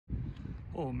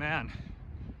Oh man,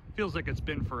 feels like it's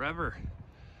been forever.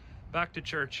 Back to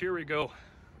church, here we go.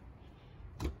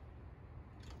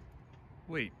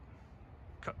 Wait,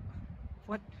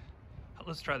 what?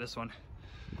 Let's try this one.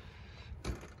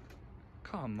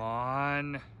 Come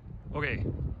on. Okay,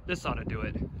 this ought to do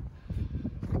it.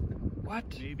 What?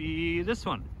 Maybe this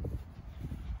one.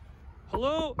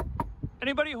 Hello?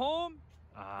 Anybody home?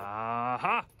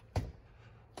 Aha!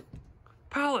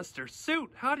 Pallister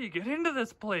suit, how do you get into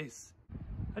this place?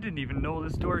 I didn't even know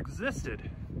this door existed.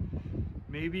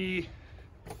 Maybe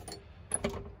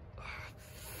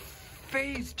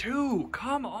phase 2,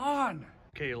 come on.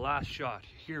 Okay, last shot,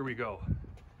 here we go.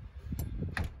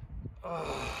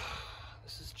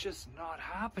 This is just not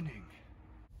happening.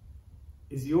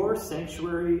 Is your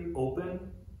sanctuary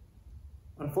open?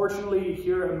 Unfortunately,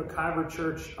 here at McIver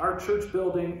Church, our church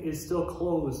building is still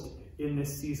closed in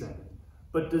this season.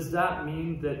 But does that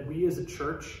mean that we as a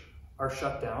church are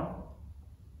shut down?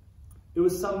 It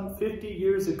was some 50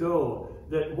 years ago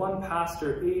that one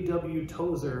pastor, A.W.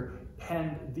 Tozer,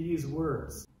 penned these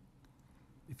words.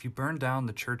 If you burn down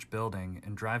the church building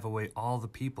and drive away all the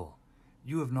people,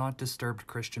 you have not disturbed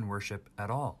Christian worship at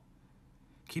all.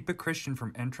 Keep a Christian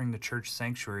from entering the church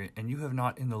sanctuary and you have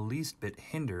not in the least bit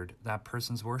hindered that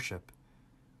person's worship.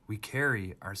 We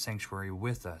carry our sanctuary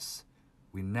with us.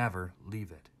 We never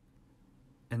leave it.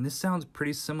 And this sounds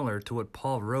pretty similar to what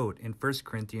Paul wrote in 1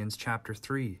 Corinthians chapter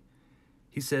 3.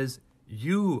 He says,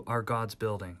 you are God's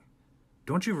building.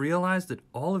 Don't you realize that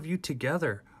all of you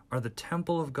together are the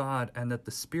temple of God and that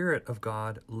the Spirit of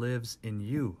God lives in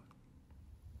you?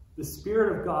 The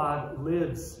Spirit of God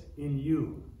lives in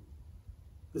you.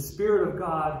 The Spirit of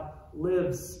God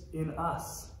lives in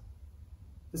us.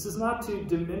 This is not to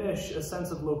diminish a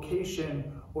sense of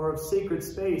location or of sacred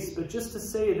space, but just to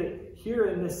say that here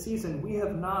in this season, we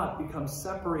have not become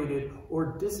separated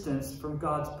or distanced from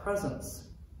God's presence.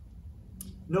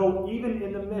 No, even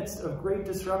in the midst of great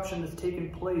disruption that's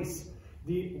taken place,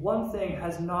 the one thing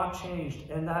has not changed,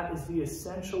 and that is the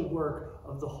essential work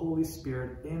of the Holy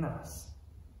Spirit in us.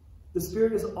 The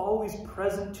Spirit is always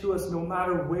present to us no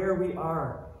matter where we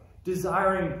are,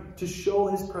 desiring to show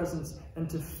His presence and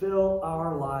to fill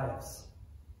our lives.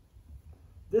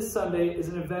 This Sunday is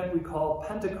an event we call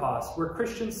Pentecost, where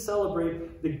Christians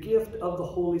celebrate the gift of the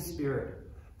Holy Spirit,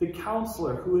 the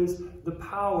counselor who is the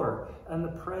power and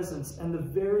the presence and the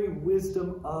very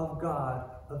wisdom of God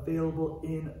available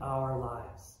in our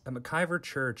lives. At McIver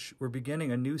Church, we're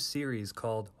beginning a new series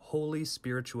called Holy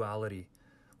Spirit-uality,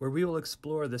 where we will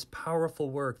explore this powerful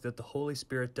work that the Holy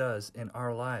Spirit does in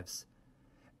our lives.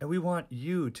 And we want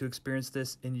you to experience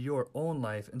this in your own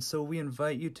life, and so we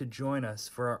invite you to join us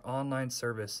for our online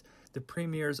service that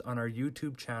premieres on our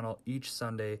YouTube channel each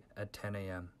Sunday at 10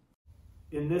 a.m.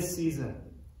 In this season,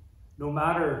 no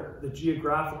matter the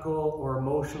geographical or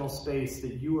emotional space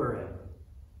that you are in,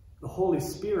 the Holy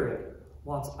Spirit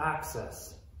wants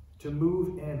access to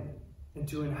move in and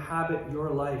to inhabit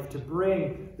your life, to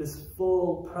bring this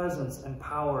full presence and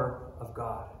power of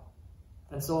God.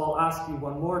 And so I'll ask you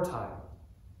one more time,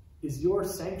 is your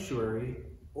sanctuary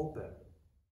open?